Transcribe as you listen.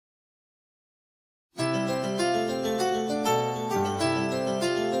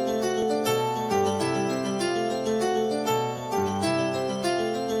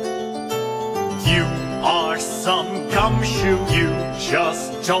some gumshoe. You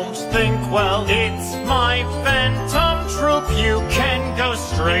just don't think well. It's my phantom troupe. You can go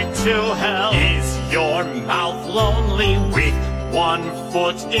straight to hell. Is your mouth lonely with 1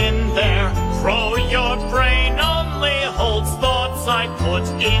 foot in there? Crow, your brain only holds thoughts I put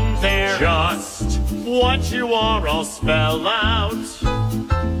in there. Just what you are, I'll spell out.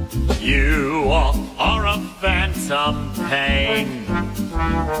 You are a phantom pain.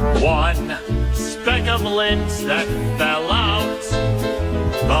 1 speck of lint that fell out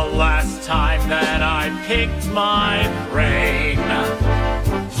the last time that I picked my brain.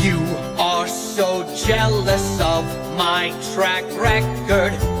 You are so jealous of my track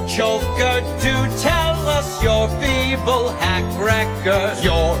record. Joker, do tell us your feeble hack record.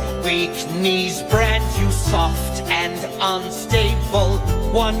 Your weak knees brand you soft and unstable.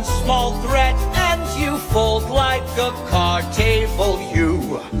 1 small threat and you fold like a card table.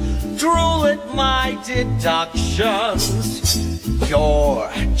 You drool at my deductions. You're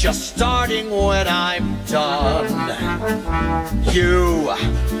just starting when I'm done. You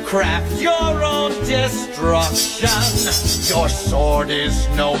craft your own destruction. Your sword is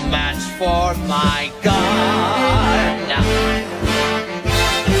no match for my gun.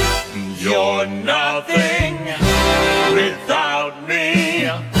 You're nothing without me.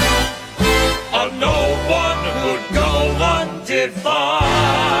 No one would go undefined.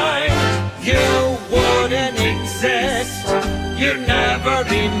 You wouldn't exist. You'd never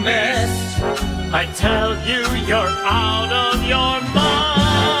be missed. I tell you, you're out of your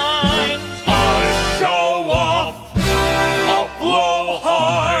mind. I show off, I'll blow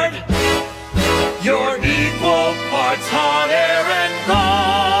hard. You're equal parts hot air and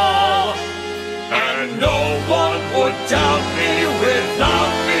gall. And no one would doubt me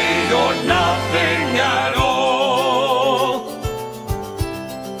without me. You're nothing at all.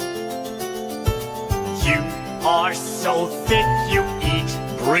 You are so thick, you eat,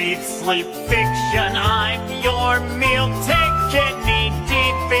 breathe, sleep fiction. I'm your meal ticket, knee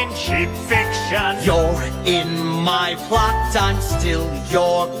deep in cheap fiction. You're in my plot, I'm still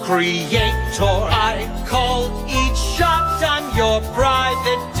your creator. I call each shot, I'm your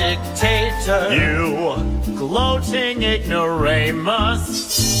private dictator. You gloating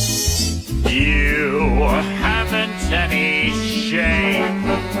ignoramus. You haven't any shame.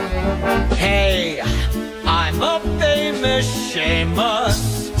 Hey, I'm a famous shamus,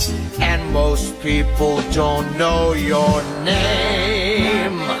 and most people don't know your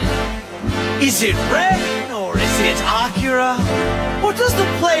name. Is it Ren or is it Akira? Or does the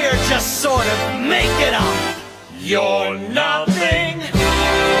player just sort of make it up? You're nothing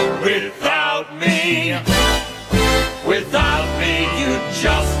without me. Without me, you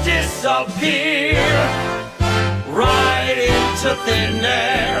just disappear right into thin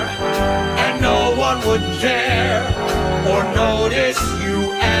air, and no one would care or notice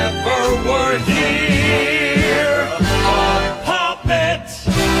you ever were here. A puppet,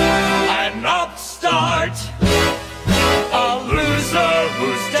 an upstart, a loser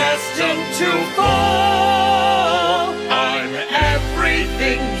who's destined to fall. I'm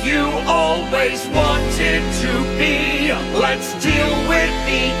everything you always wanted to be. Let's deal with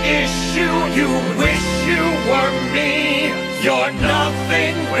the issue. You